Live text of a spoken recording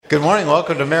Good morning.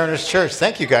 Welcome to Mariners Church.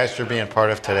 Thank you guys for being part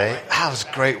of today. That was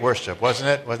great worship, wasn't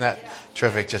it? Wasn't that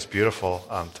terrific? Just beautiful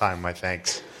time. My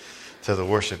thanks to the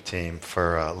worship team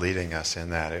for leading us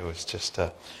in that. It was just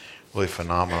really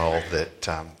phenomenal that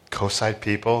Coastside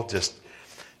people just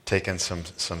taking some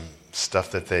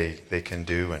stuff that they can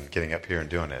do and getting up here and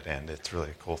doing it. And it's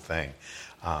really a cool thing.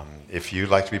 If you'd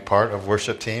like to be part of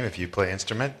worship team, if you play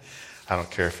instrument, I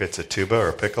don't care if it's a tuba or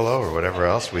a piccolo or whatever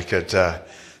else, we could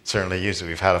certainly use it.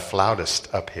 We've had a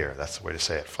flautist up here. That's the way to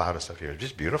say it. Flautist up here. It's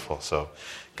just beautiful. So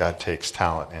God takes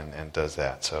talent and does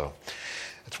that. So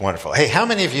it's wonderful. Hey, how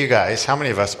many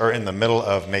of us are in the middle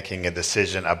of making a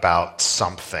decision about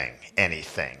something,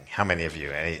 anything? How many of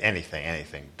you?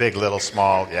 Anything. Big, little,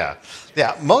 small? Yeah.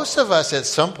 Most of us at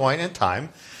some point in time,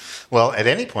 well, at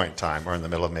any point in time, we're in the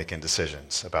middle of making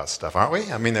decisions about stuff, aren't we?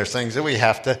 I mean, there's things that we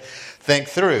have to think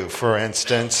through. For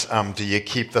instance, do you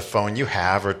keep the phone you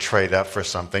have or trade up for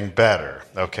something better?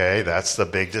 Okay, that's the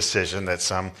big decision that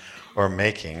some are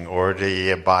making. Or do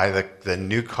you buy the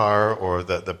new car or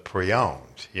the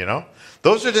pre-owned, you know?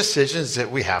 Those are decisions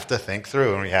that we have to think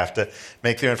through and we have to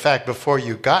make through. In fact, before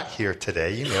you got here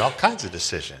today, you made all kinds of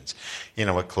decisions. You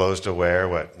know, what clothes to wear,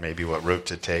 what route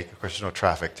to take. Of course, there's no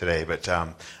traffic today, but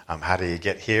how do you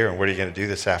get here and what are you going to do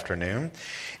this afternoon?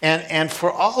 And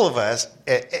for all of us,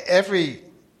 every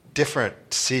different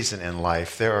season in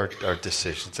life, there are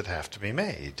decisions that have to be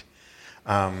made.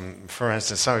 For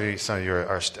instance, some of you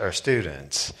are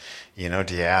students. You know,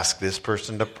 do you ask this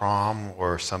person to prom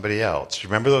or somebody else? You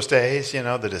remember those days, you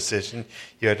know, the decision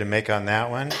you had to make on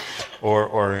that one?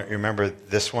 Or you remember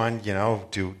this one, you know,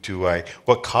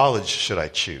 what college should I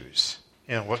choose?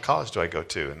 You know, what college do I go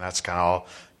to? And that's kind of all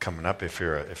coming up if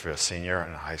you're a senior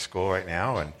in high school right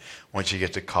now. And once you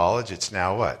get to college, it's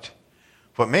now what?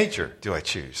 What major do I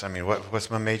choose? I mean,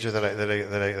 what's my major that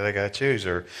I got to choose?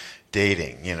 Or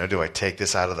dating, you know, do I take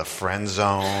this out of the friend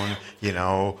zone, you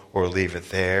know, or leave it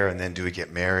there? And then do we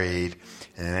get married?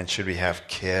 And then should we have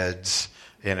kids?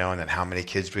 You know, and then how many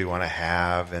kids do we want to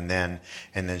have? And then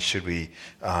should we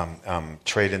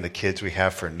trade in the kids we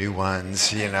have for new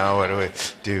ones? You know, what do we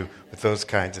do with those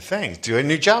kinds of things? Do a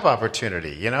new job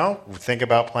opportunity, you know? Think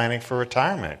about planning for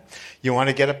retirement. You want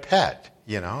to get a pet,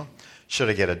 you know? Should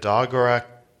I get a dog or a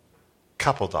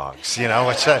couple dogs? You know,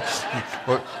 what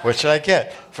should I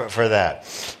get for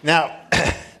that?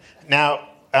 Now,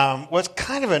 what's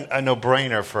kind of a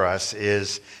no-brainer for us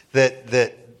is that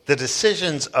the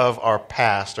decisions of our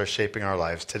past are shaping our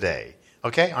lives today.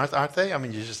 Okay, aren't they? I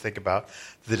mean, you just think about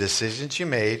the decisions you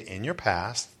made in your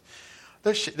past.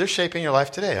 They're shaping your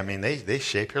life today. I mean, they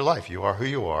shape your life. You are who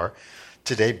you are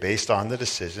today based on the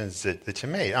decisions that you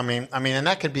made. I mean, and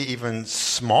that could be even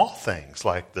small things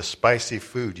like the spicy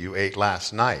food you ate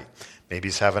last night. Maybe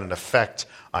it's having an effect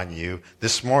on you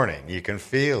this morning. You can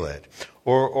feel it.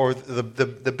 Or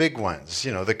the big ones,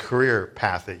 you know, the career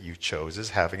path that you chose is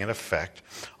having an effect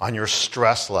on your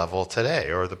stress level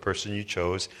today, or the person you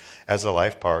chose as a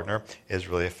life partner is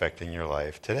really affecting your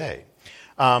life today.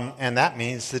 And that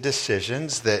means the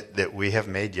decisions that we have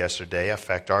made yesterday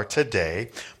affect our today,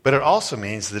 but it also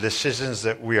means the decisions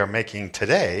that we are making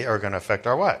today are going to affect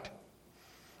our what?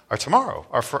 Our tomorrow,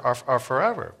 our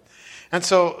forever. And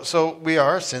so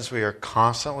since we are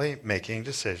constantly making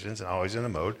decisions and always in the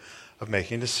mode of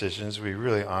making decisions, we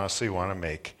really honestly want to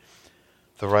make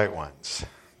the right ones,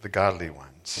 the godly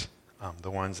ones,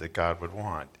 the ones that God would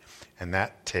want. And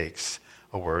that takes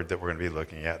a word that we're going to be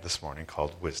looking at this morning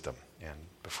called wisdom. And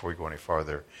before we go any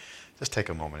farther, just take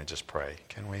a moment and just pray.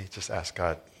 Can we just ask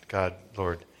God,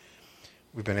 Lord,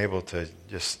 we've been able to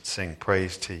just sing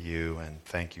praise to you and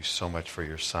thank you so much for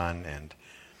your son and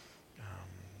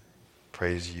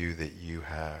praise you that you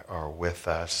are with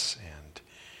us and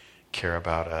care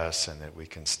about us and that we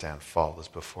can stand faultless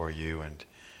before you. And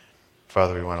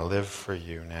Father, we want to live for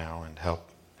you now and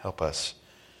help us.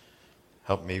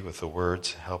 Help me with the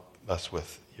words. Help us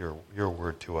with your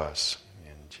word to us.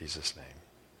 In Jesus' name.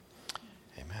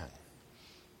 Amen.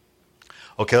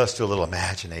 Okay, let's do a little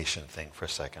imagination thing for a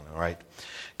second, all right?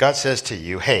 God says to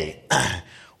you, hey,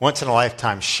 once in a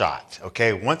lifetime shot,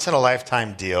 okay? Once in a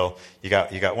lifetime deal. You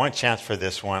got one chance for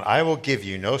this one. I will give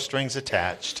you no strings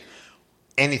attached.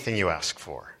 Anything you ask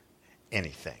for.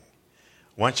 Anything.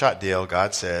 One shot deal,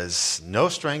 God says, no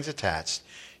strings attached.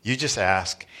 You just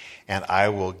ask and I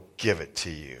will give it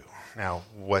to you. Now,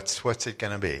 what's it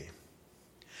going to be?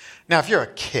 Now, if you're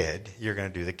a kid, you're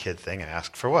going to do the kid thing and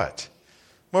ask for what?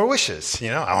 More wishes. You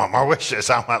know, I want more wishes.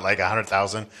 I want like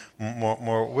 100,000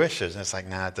 more wishes. And it's like,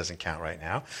 nah, it doesn't count right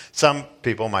now. Some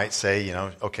people might say, you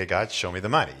know, okay, God, show me the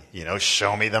money. You know,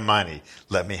 show me the money.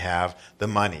 Let me have the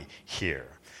money here.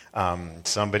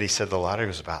 Somebody said the lottery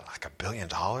was about like $1 billion.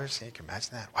 You can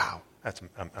imagine that? Wow, that's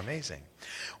amazing.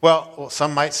 Well,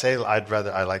 some might say,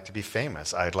 I like to be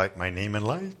famous. I'd like my name in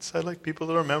lights. I'd like people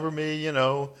to remember me,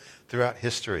 throughout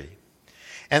history.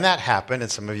 And that happened,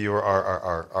 and some of you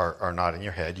are nodding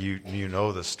your head. You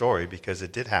know the story because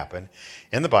it did happen.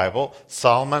 In the Bible,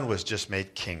 Solomon was just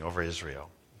made king over Israel.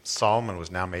 Solomon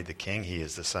was now made the king. He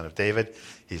is the son of David.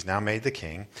 He's now made the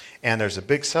king. And there's a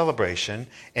big celebration.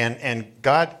 And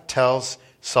God tells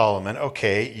Solomon,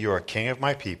 okay, you're a king of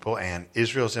my people, and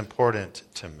Israel's important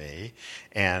to me.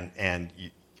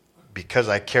 Because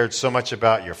I cared so much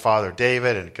about your father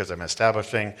David, and because I'm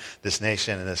establishing this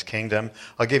nation and this kingdom,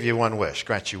 I'll give you one wish,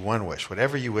 grant you one wish.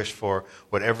 Whatever you wish for,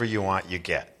 whatever you want, you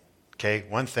get. Okay?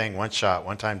 One thing, one shot,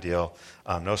 one-time deal,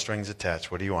 no strings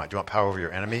attached. What do you want? Do you want power over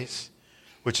your enemies?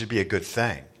 Which would be a good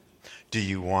thing. Do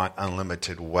you want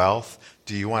unlimited wealth?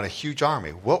 Do you want a huge army?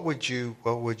 What would you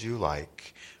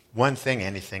like? One thing,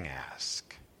 anything,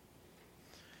 ask.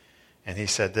 And he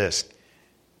said this,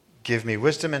 give me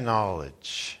wisdom and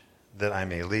knowledge, that I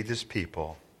may lead this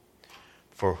people,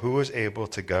 for who is able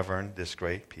to govern this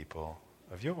great people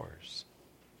of yours?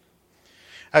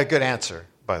 A good answer,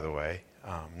 by the way.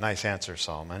 Nice answer,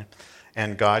 Solomon.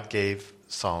 And God gave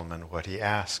Solomon what he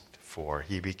asked for.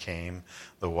 He became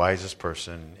the wisest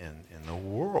person in the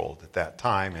world at that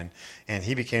time. And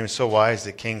he became so wise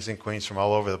that kings and queens from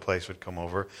all over the place would come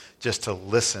over just to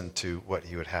listen to what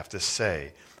he would have to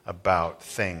say about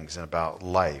things and about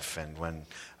life and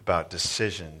about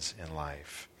decisions in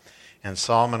life. And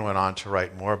Solomon went on to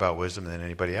write more about wisdom than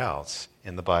anybody else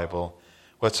in the Bible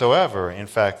whatsoever. In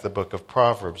fact, the book of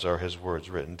Proverbs are his words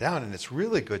written down, and it's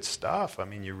really good stuff. I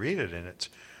mean, you read it, and it's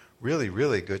really,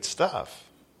 really good stuff.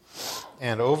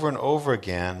 And over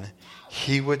again,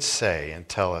 he would say and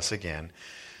tell us again,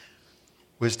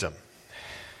 wisdom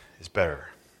is better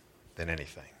than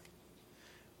anything.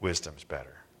 Wisdom's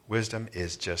better. Wisdom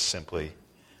is just simply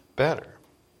better.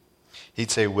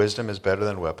 He'd say wisdom is better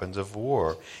than weapons of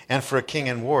war. And for a king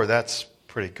in war, that's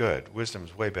pretty good. Wisdom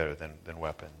is way better than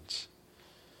weapons.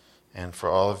 And for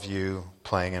all of you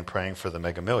playing and praying for the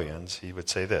Mega Millions, he would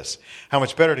say this, how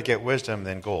much better to get wisdom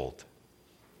than gold?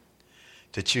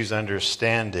 To choose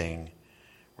understanding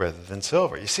rather than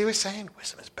silver. You see what he's saying?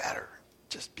 Wisdom is better.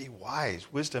 Just be wise.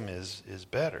 Wisdom is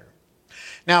better.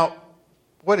 Now,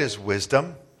 what is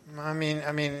wisdom? I mean,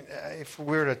 if we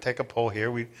were to take a poll here,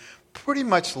 we'd pretty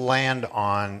much land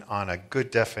on a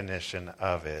good definition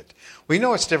of it. We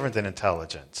know it's different than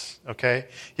intelligence, okay?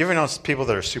 You ever know people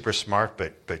that are super smart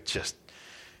but just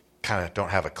kind of don't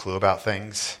have a clue about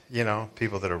things? You know,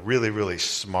 people that are really, really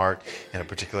smart in a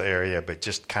particular area but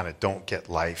just kind of don't get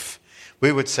life.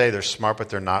 We would say they're smart, but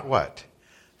they're not what?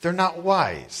 They're not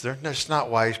wise. They're just not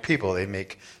wise people. They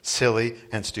make silly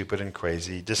and stupid and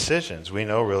crazy decisions. We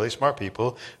know really smart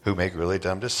people who make really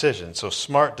dumb decisions. So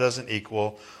smart doesn't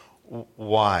equal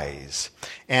wise.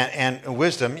 And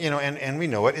wisdom, and we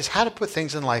know it, is how to put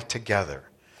things in life together.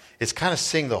 It's kind of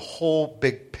seeing the whole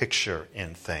big picture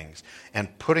in things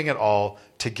and putting it all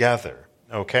together.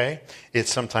 Okay?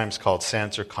 It's sometimes called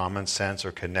sense or common sense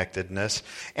or connectedness.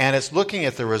 And it's looking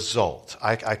at the result.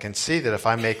 I can see that if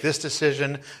I make this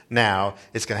decision now,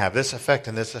 it's going to have this effect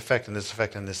and this effect and this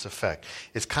effect and this effect.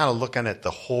 It's kind of looking at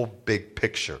the whole big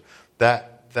picture.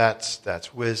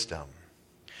 That's wisdom.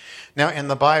 Now, in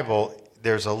the Bible,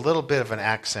 there's a little bit of an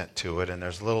accent to it, and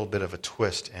there's a little bit of a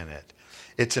twist in it.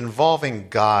 It's involving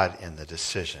God in the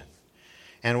decision.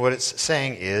 And what it's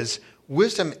saying is,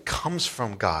 wisdom comes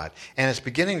from God, and it's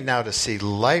beginning now to see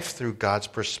life through God's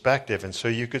perspective. And so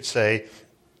you could say,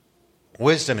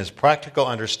 wisdom is practical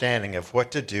understanding of what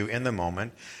to do in the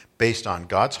moment based on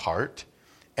God's heart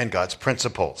and God's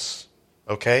principles.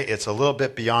 Okay? It's a little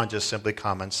bit beyond just simply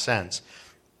common sense,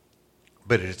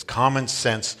 but it's common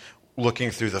sense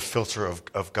looking through the filter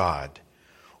of God.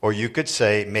 Or you could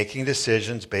say making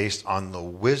decisions based on the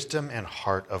wisdom and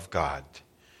heart of God.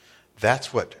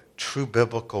 That's what true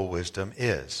biblical wisdom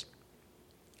is.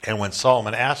 And when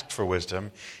Solomon asked for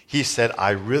wisdom, he said,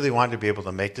 I really want to be able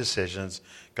to make decisions,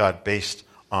 God, based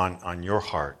on your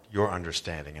heart, your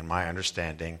understanding, and my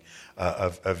understanding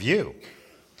of you.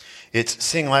 It's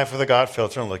seeing life with a God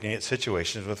filter and looking at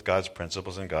situations with God's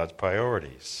principles and God's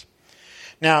priorities.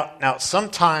 Now,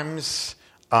 sometimes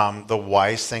the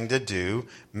wise thing to do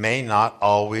may not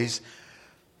always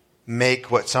make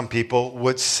what some people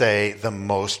would say the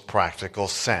most practical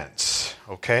sense,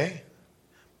 okay?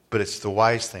 But it's the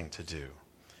wise thing to do.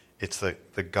 It's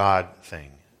the God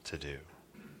thing to do,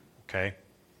 okay?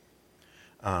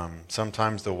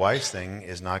 Sometimes the wise thing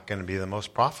is not going to be the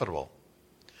most profitable.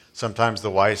 Sometimes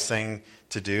the wise thing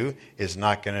to do is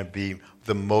not going to be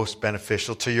the most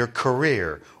beneficial to your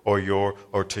career or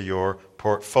to your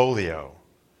portfolio.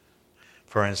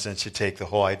 For instance, you take the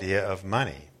whole idea of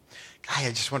money. I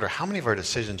just wonder how many of our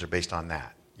decisions are based on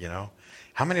that,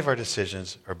 How many of our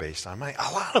decisions are based on money?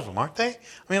 A lot of them, aren't they? I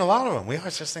mean, a lot of them. We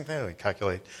always just think that we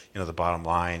calculate, the bottom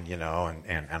line, and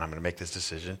I'm going to make this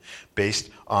decision based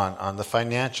on the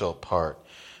financial part.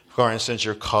 For instance,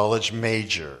 your college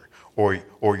major or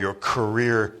your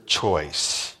career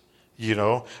choice.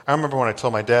 I remember when I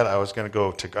told my dad I was going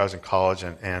to I was in college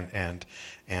and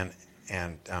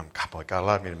God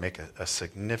allowed me to make a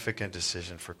significant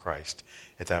decision for Christ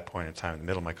at that point in time, in the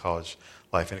middle of my college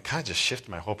life. And it kind of just shifted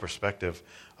my whole perspective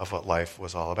of what life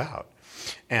was all about.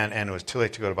 And it was too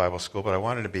late to go to Bible school, but I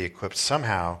wanted to be equipped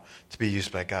somehow to be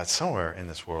used by God somewhere in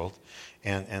this world.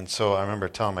 And so I remember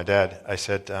telling my dad, I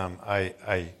said,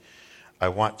 I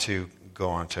want to go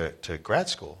on to grad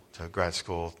school,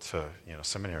 to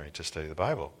seminary to study the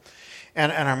Bible.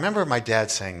 And I remember my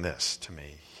dad saying this to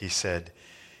me. He said,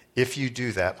 if you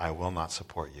do that, I will not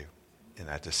support you in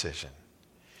that decision.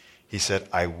 He said,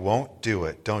 I won't do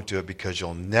it. Don't do it because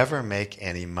you'll never make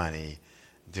any money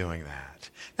doing that.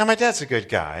 Now, my dad's a good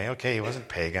guy. Okay, he wasn't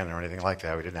pagan or anything like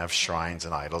that. We didn't have shrines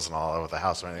and idols and all over the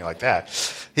house or anything like that.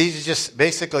 He's just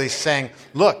basically saying,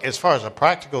 look, as far as a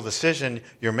practical decision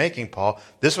you're making, Paul,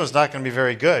 this one's not going to be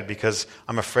very good because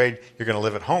I'm afraid you're going to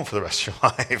live at home for the rest of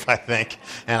your life, I think.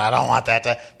 And I don't want that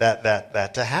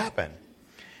to happen.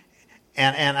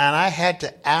 And I had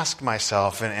to ask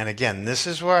myself, and again, this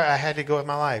is where I had to go with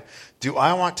my life. Do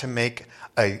I want to make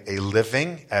a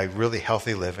living, a really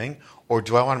healthy living, or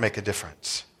do I want to make a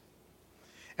difference?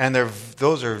 And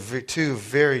those are two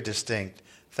very distinct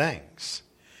things.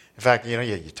 In fact,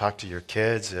 you talk to your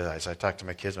kids. As I talk to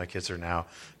my kids are now,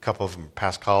 a couple of them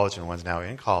past college and one's now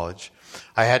in college.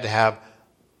 I had to have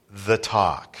the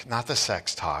talk, not the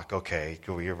sex talk. Okay,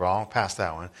 we're wrong past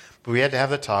that one. But we had to have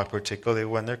the talk, particularly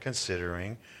when they're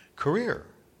considering career.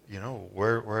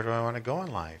 Where do I want to go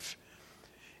in life?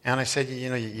 And I said,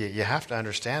 you have to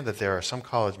understand that there are some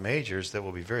college majors that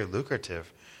will be very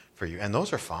lucrative for you. And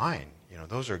those are fine.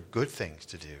 Those are good things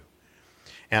to do.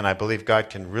 And I believe God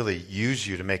can really use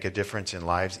you to make a difference in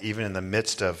lives, even in the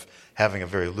midst of having a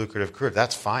very lucrative career.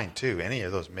 That's fine, too, any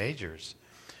of those majors.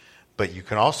 But you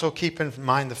can also keep in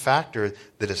mind the factor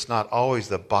that it's not always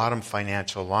the bottom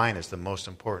financial line is the most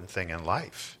important thing in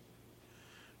life.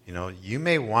 You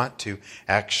may want to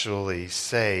actually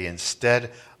say,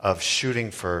 instead of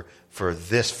shooting for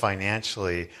this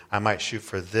financially, I might shoot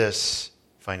for this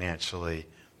financially,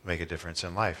 make a difference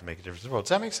in life, make a difference in the world. Does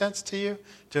that make sense to you,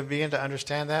 to begin to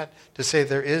understand that? To say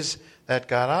there is that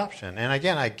God option. And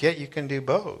again, I get you can do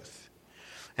both.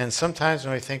 And sometimes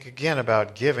when we think again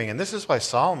about giving, and this is why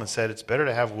Solomon said it's better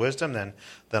to have wisdom than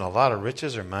a lot of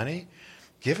riches or money,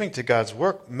 giving to God's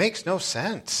work makes no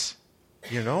sense,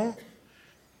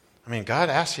 I mean, God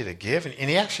asks you to give, and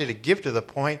He asks you to give to the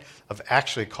point of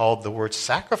actually called the word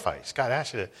sacrifice. God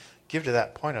asks you to give to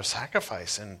that point of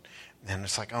sacrifice, and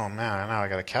it's like, oh man, now I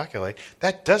got to calculate.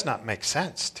 That does not make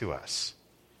sense to us,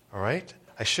 all right?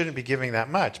 I shouldn't be giving that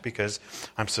much because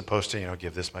I'm supposed to,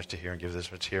 give this much to here and give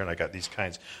this much here, and I got these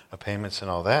kinds of payments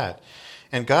and all that.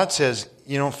 And God says,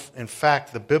 in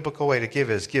fact, the biblical way to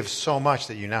give is give so much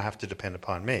that you now have to depend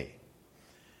upon me.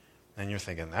 And you're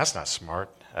thinking, that's not smart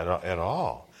at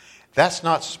all. That's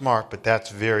not smart, but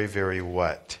that's very, very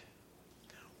what?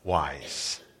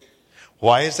 Wise.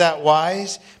 Why is that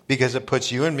wise? Because it puts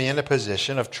you and me in a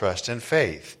position of trust and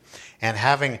faith. And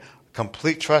having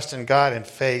complete trust in God and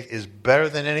faith is better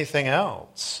than anything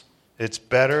else. It's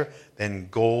better than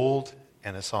gold,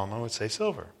 and as Solomon would say,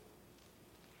 silver.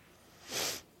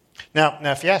 Now,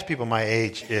 if you ask people my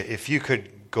age, if you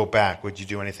could go back, would you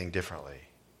do anything differently?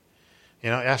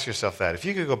 Ask yourself that. If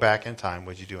you could go back in time,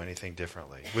 would you do anything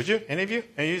differently? Would you? Any of you?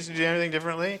 Any of you do anything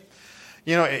differently?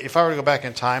 If I were to go back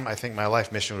in time, I think my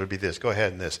life mission would be this. Go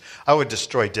ahead and this. I would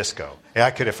destroy disco. Yeah,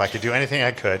 I could, if I could do anything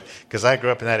I could, because I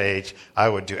grew up in that age, I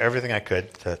would do everything I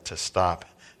could to stop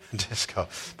disco.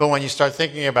 But when you start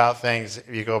thinking about things,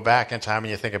 you go back in time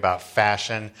and you think about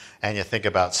fashion, and you think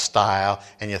about style,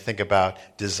 and you think about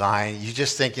design. You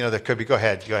just think, there could be, go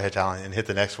ahead, Alan, and hit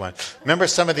the next one. Remember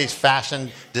some of these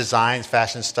fashion designs,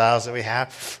 fashion styles that we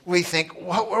have? We think,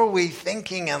 what were we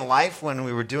thinking in life when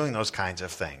we were doing those kinds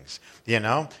of things? Do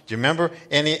you remember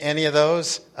any of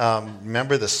those?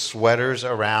 Remember the sweaters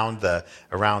around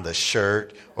the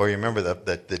shirt, or you remember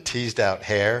the teased out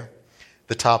hair?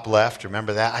 The top left,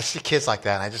 remember that? I see kids like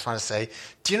that, and I just want to say,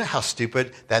 do you know how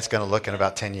stupid that's going to look in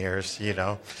about 10 years,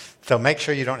 So make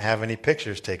sure you don't have any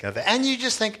pictures taken of that. And you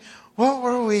just think, what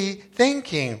were we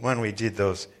thinking when we did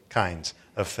those kinds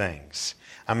of things.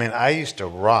 I mean, I used to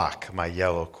rock my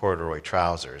yellow corduroy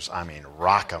trousers. I mean,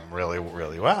 rock them really,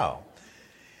 really well.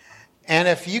 And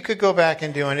if you could go back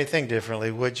and do anything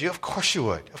differently, would you? Of course you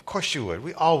would. Of course you would.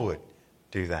 We all would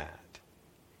do that.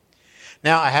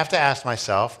 Now, I have to ask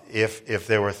myself, if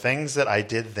there were things that I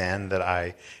did then that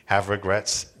I have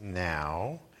regrets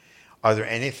now, are there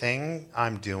anything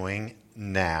I'm doing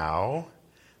now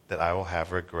that I will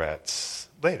have regrets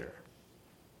later?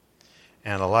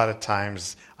 And a lot of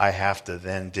times I have to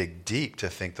then dig deep to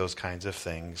think those kinds of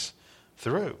things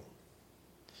through.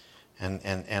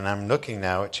 And I'm looking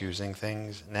now at choosing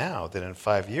things now that in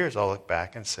 5 years I'll look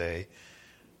back and say,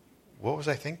 what was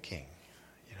I thinking?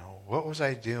 What was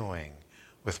I doing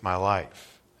with my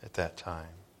life at that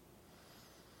time?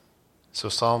 So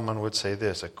Solomon would say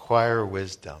this: acquire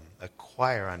wisdom,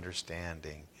 acquire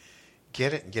understanding.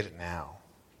 Get it and get it now.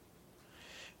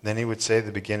 Then he would say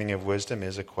the beginning of wisdom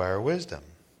is acquire wisdom.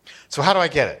 So how do I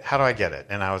get it? How do I get it?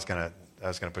 And I was gonna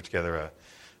put together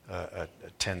a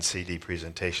 10 CD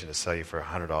presentation to sell you for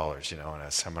 $100, in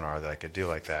a seminar that I could do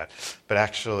like that. But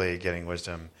actually, getting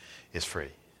wisdom is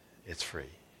free. It's free,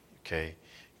 okay?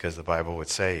 Because the Bible would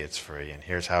say it's free, and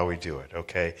here's how we do it,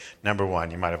 okay? Number one,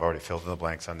 you might have already filled in the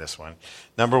blanks on this one.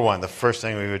 Number one, the first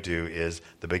thing we would do is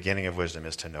the beginning of wisdom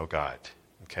is to know God,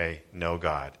 okay? Know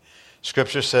God.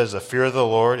 Scripture says the fear of the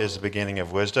Lord is the beginning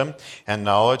of wisdom, and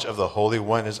knowledge of the Holy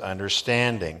One is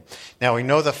understanding. Now, we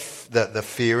know the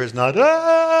fear is not,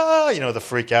 the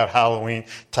freak out Halloween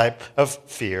type of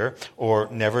fear, or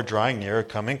never drawing near or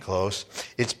coming close.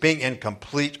 It's being in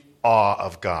complete awe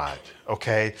of God,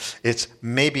 okay?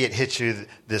 Maybe it hit you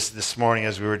this morning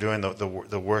as we were doing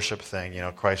the worship thing,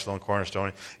 Christ alone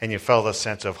cornerstone, and you felt a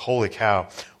sense of, holy cow,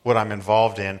 what I'm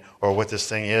involved in, or what this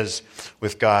thing is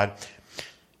with God,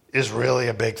 is really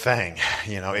a big thing.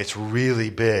 It's really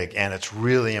big, and it's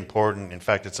really important. In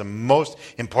fact, it's the most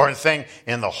important thing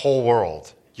in the whole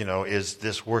world, is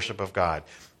this worship of God.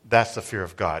 That's the fear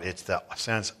of God. It's the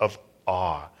sense of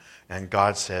awe. And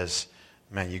God says,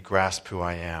 man, you grasp who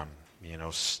I am.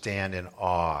 Stand in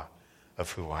awe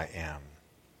of who I am.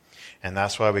 And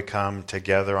that's why we come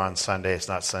together on Sunday. It's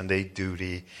not Sunday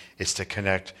duty. It's to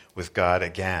connect with God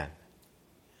again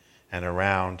and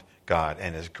around God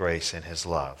and His grace and His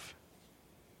love.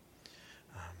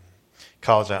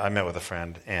 College, I met with a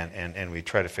friend, and we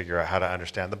tried to figure out how to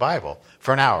understand the Bible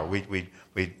for an hour. We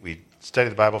study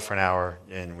the Bible for an hour,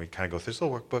 and we'd kind of go through this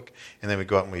little workbook, and then we'd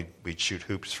go out and we'd shoot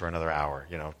hoops for another hour,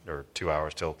 or 2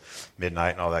 hours till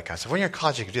midnight and all that kind of stuff. When you're in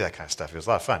college, you can do that kind of stuff. It was a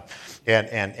lot of fun.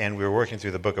 And we were working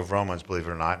through the book of Romans, believe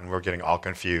it or not, and we were getting all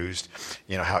confused,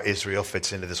 how Israel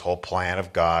fits into this whole plan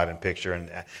of God and picture.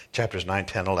 And chapters 9,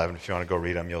 10, 11, if you want to go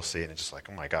read them, you'll see it. And it's just like,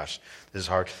 oh my gosh, this is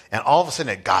hard. And all of a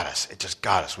sudden it got us. It just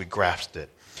got us. We grasped it.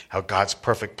 How God's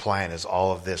perfect plan is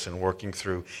all of this and working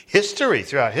throughout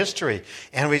history.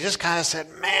 And we just kind of said,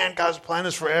 man, God's plan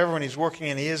is forever and He's working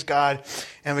and He is God.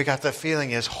 And we got the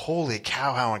feeling is, holy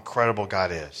cow, how incredible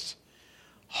God is.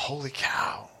 Holy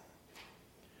cow.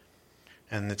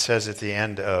 And it says at the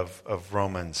end of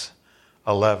Romans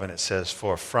 11, it says,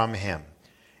 for from Him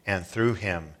and through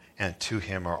Him and to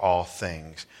Him are all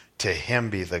things. To Him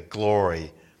be the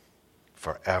glory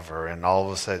forever. And all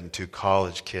of a sudden, two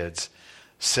college kids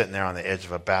sitting there on the edge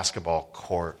of a basketball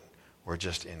court were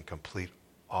just in complete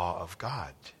awe of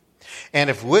God.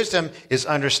 And if wisdom is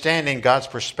understanding God's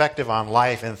perspective on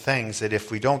life and things, that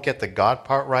if we don't get the God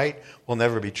part right, we'll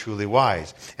never be truly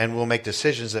wise. And we'll make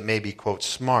decisions that may be, quote,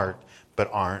 smart, but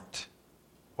aren't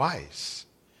wise.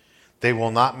 They will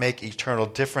not make eternal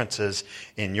differences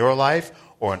in your life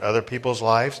or in other people's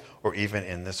lives or even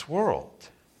in this world.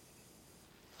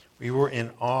 We were in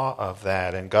awe of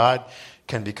that. And God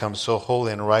can become so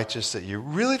holy and righteous that you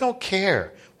really don't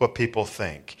care what people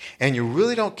think. And you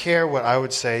really don't care what I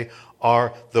would say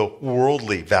are the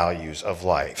worldly values of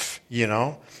life, And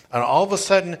all of a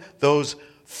sudden, those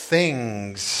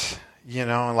things,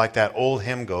 like that old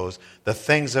hymn goes, the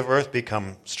things of earth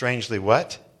become strangely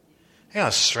what?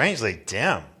 Strangely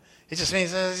dim. It just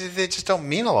means they just don't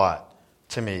mean a lot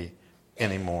to me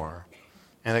anymore.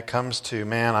 And it comes to,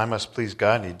 man, I must please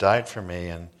God, and He died for me,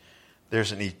 and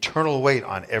there's an eternal weight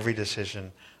on every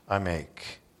decision I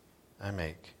make.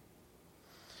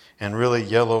 And really,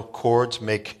 yellow cords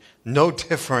make no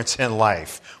difference in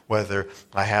life, whether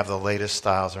I have the latest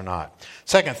styles or not.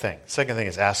 Second thing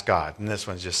is ask God. And this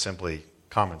one's just simply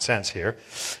common sense here.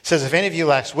 It says, if any of you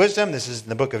lacks wisdom, this is in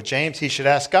the book of James, he should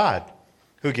ask God,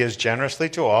 who gives generously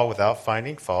to all without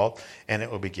finding fault, and it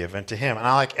will be given to him. And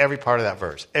I like every part of that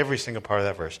verse, every single part of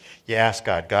that verse. You ask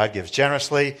God, God gives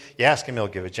generously. You ask him, he'll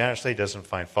give it generously. He doesn't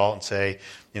find fault and say,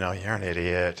 you're an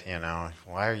idiot.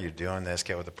 Why are you doing this?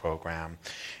 Get with the program.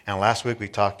 And last week we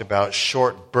talked about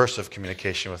short bursts of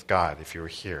communication with God, if you were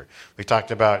here. We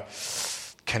talked about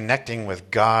connecting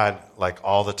with God like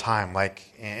all the time.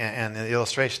 And the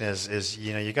illustration is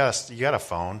you got a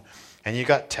phone and you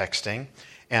got texting.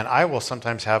 And I will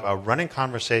sometimes have a running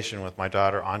conversation with my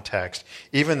daughter on text,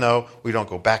 even though we don't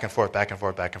go back and forth, back and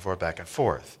forth, back and forth, back and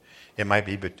forth. It might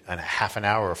be a half an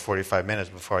hour or 45 minutes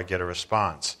before I get a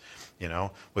response.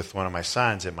 With one of my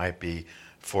sons, it might be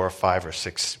 4 or 5 or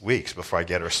 6 weeks before I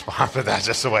get a response, but that's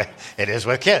just the way it is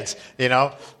with kids,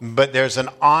 But there's an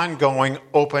ongoing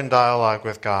open dialogue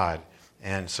with God.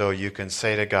 And so you can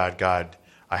say to God, God,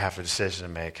 I have a decision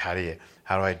to make. How do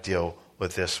I deal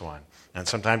with this one? And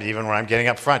sometimes even when I'm getting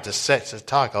up front to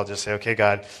talk, I'll just say, okay,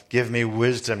 God, give me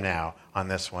wisdom now on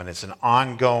this one. It's an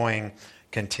ongoing,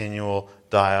 continual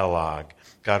dialogue.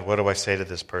 God, what do I say to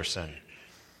this person?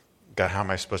 God, how am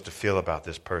I supposed to feel about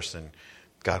this person?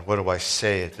 God, what do I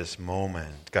say at this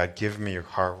moment? God, give me your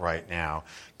heart right now,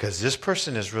 because this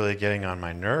person is really getting on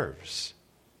my nerves.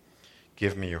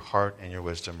 Give me your heart and your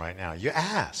wisdom right now. You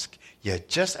ask. You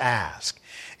just ask.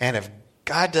 And if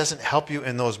God doesn't help you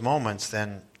in those moments,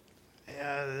 then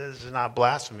this is not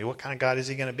blasphemy. What kind of God is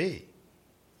he going to be?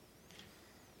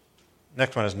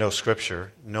 Next one is know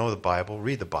Scripture. Know the Bible.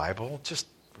 Read the Bible. Just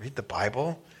read the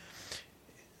Bible.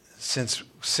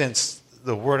 Since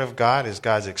the Word of God is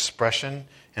God's expression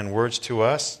and words to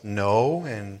us, know,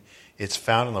 and it's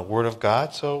found in the Word of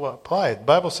God, so apply it. The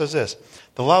Bible says this: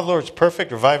 the law of the Lord is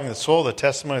perfect, reviving the soul. The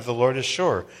testimony of the Lord is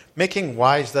sure, making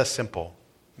wise the simple.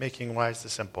 Making wise the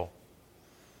simple.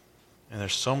 And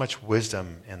there's so much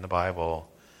wisdom in the Bible.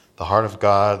 The heart of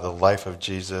God, the life of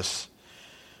Jesus,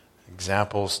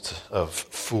 examples of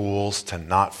fools to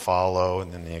not follow,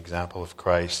 and then the example of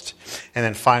Christ. And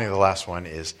then finally, the last one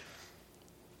is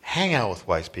hang out with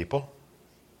wise people.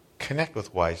 Connect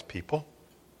with wise people.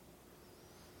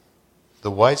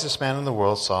 The wisest man in the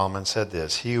world, Solomon, said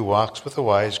this: he who walks with the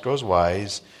wise grows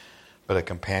wise, but a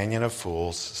companion of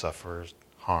fools suffers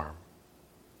harm.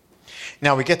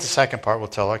 Now we get the second part. We'll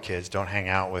tell our kids, don't hang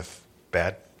out with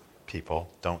bad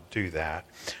people. Don't do that.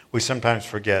 We sometimes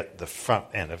forget the front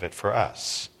end of it for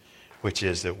us, which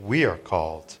is that we are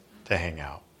called to hang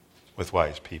out with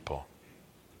wise people.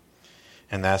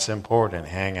 And that's important.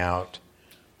 Hang out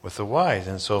with the wise.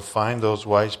 And so find those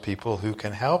wise people who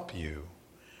can help you.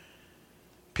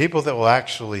 People that will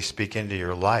actually speak into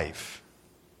your life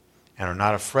and are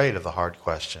not afraid of the hard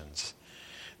questions.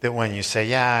 That when you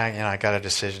say, I got a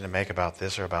decision to make about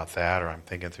this or about that, or I'm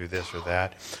thinking through this or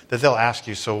that they'll ask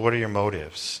you, so what are your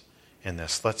motives in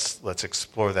this? Let's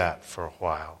explore that for a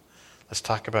while. Let's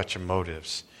talk about your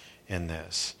motives in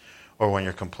this. Or when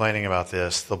you're complaining about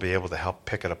this, they'll be able to help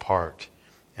pick it apart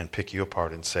and pick you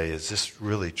apart and say, is this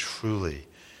really, truly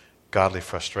godly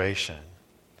frustration?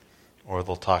 Or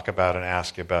they'll talk about and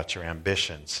ask you about your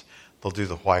ambitions. They'll do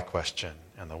the why question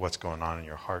and the what's going on in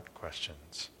your heart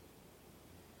questions.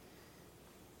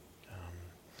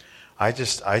 I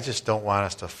just don't want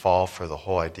us to fall for the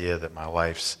whole idea that my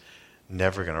life's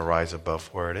never going to rise above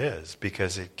where it is,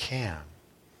 because it can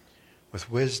with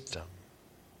wisdom.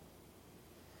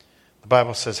 The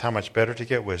Bible says how much better to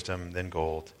get wisdom than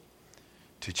gold,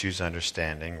 to choose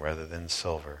understanding rather than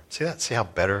silver. See that? See how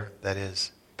better that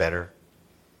is? Better.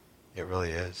 It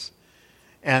really is.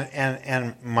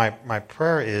 And my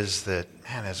prayer is that,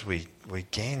 man, as we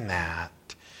gain that,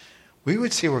 we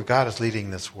would see where God is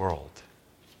leading this world.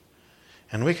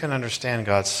 And we can understand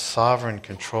God's sovereign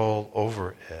control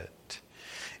over it.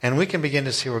 And we can begin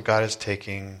to see where God is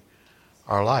taking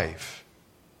our life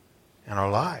and our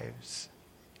lives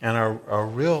and our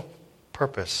real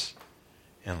purpose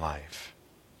in life.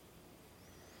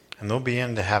 And they'll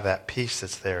begin to have that peace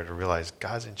that's there to realize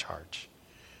God's in charge,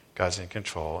 God's in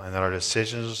control, and that our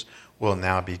decisions will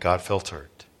now be God-filtered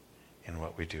in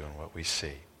what we do and what we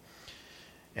see.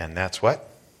 And that's what?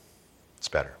 It's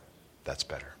better. That's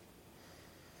better.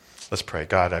 Let's pray.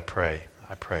 God, I pray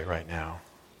right now.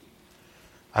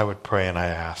 I would pray and I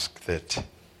ask that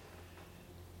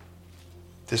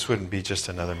this wouldn't be just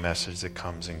another message that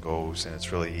comes and goes and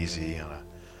it's really easy on a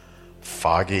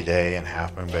foggy day in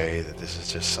Half Moon Bay, that this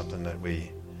is just something that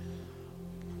we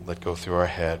let go through our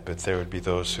head, but there would be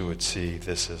those who would see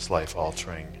this as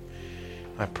life-altering.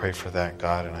 I pray for that,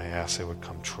 God, and I ask it would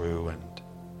come true. And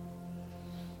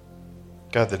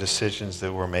God, the decisions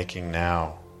that we're making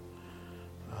now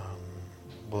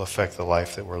will affect the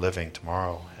life that we're living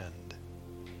tomorrow. And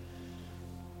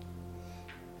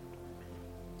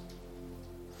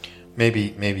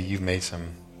Maybe you've made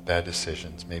some bad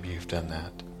decisions. Maybe you've done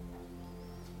that.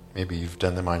 Maybe you've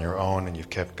done them on your own and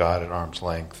you've kept God at arm's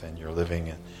length and you're living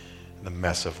in the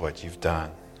mess of what you've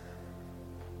done.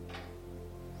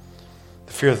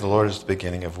 The fear of the Lord is the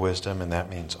beginning of wisdom, and that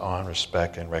means awe and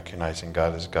respect and recognizing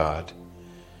God as God.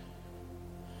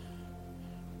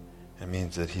 It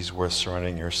means that He's worth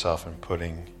surrendering yourself and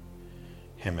putting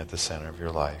Him at the center of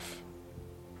your life.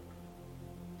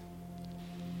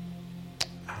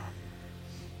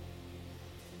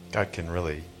 God can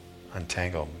really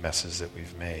untangle messes that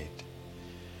we've made.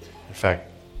 In fact,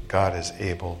 God is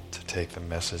able to take the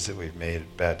messes that we've made,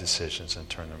 bad decisions, and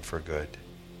turn them for good.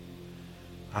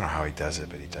 I don't know how He does it,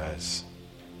 but He does.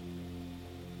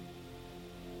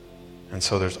 And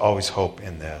so there's always hope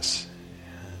in this.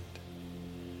 And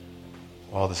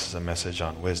while this is a message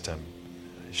on wisdom,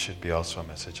 it should be also a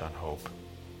message on hope.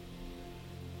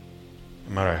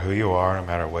 No matter who you are, no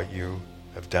matter what you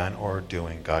have done or are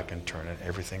doing, God can turn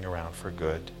everything around for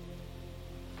good.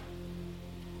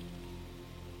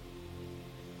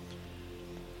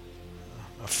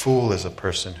 A fool is a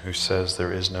person who says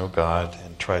there is no God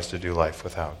and tries to do life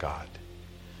without God.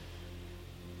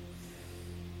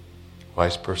 A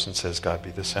wise person says God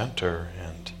be the center,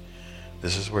 and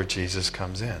this is where Jesus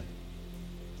comes in.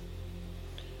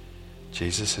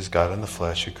 Jesus is God in the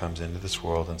flesh who comes into this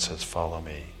world and says, follow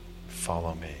me,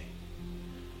 follow me.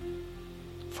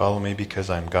 Follow me because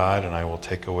I'm God and I will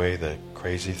take away the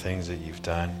crazy things that you've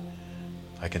done.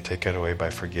 I can take it away by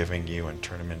forgiving you and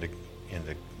turn them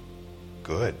into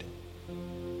good.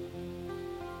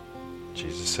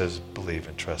 Jesus says, believe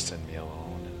and trust in me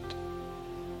alone.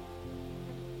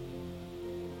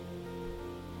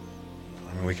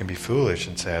 And we can be foolish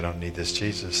and say, I don't need this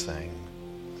Jesus thing.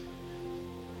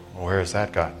 Well, where has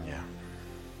that gotten you?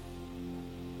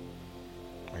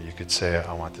 Or you could say,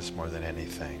 I want this more than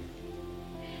anything.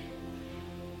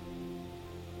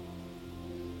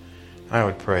 And I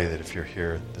would pray that if you're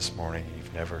here this morning and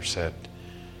you've never said,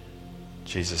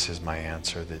 Jesus is my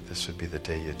answer, that this would be the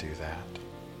day you do that.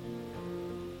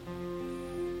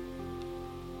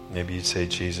 Maybe you'd say,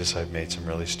 Jesus, I've made some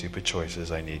really stupid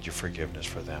choices. I need your forgiveness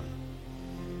for them.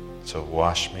 So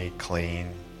wash me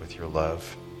clean with your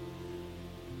love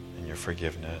and your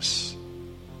forgiveness.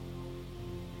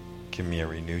 Give me a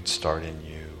renewed start in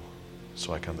you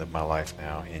so I can live my life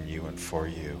now in you and for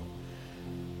you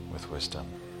with wisdom.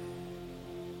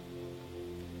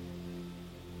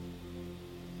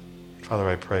 Father,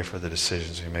 I pray for the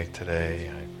decisions we make today.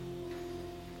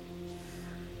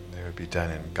 They would be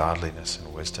done in godliness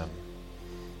and wisdom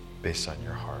based on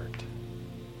your heart.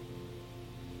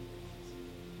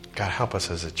 God, help us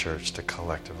as a church to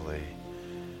collectively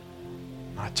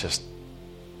not just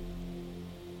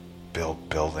build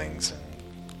buildings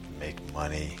and make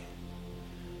money.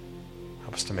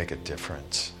 Help us to make a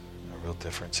difference, a real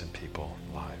difference in people's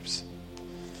lives.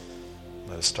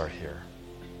 Let us start here.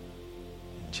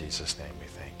 In Jesus' name we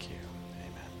thank you.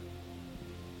 Amen.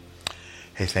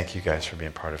 Hey, thank you guys for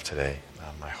being part of today.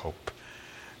 I hope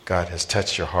God has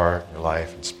touched your heart, your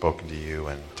life, and spoken to you,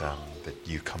 and that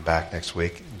you come back next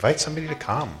week. Invite somebody to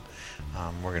come.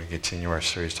 We're going to continue our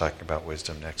series talking about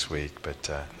wisdom next week,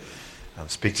 but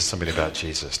speak to somebody about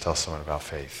Jesus. Tell someone about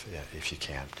faith if you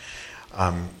can.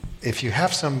 If you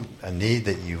have a need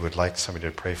that you would like somebody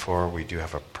to pray for, we do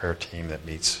have a prayer team that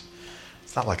meets.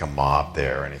 It's not like a mob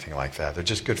there or anything like that. They're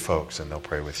just good folks, and they'll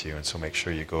pray with you. And so make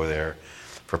sure you go there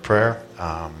for prayer.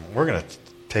 We're going to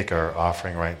take our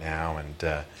offering right now,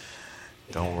 and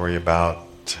don't worry about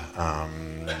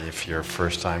if you're a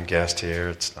first-time guest here.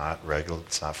 It's not regular.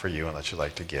 It's not for you unless you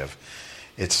like to give.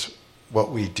 It's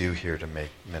what we do here to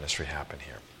make ministry happen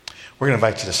here. We're going to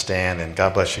invite you to stand, and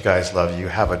God bless you guys. Love you.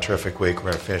 Have a terrific week.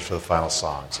 We're going to finish with the final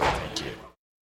song, so thank you.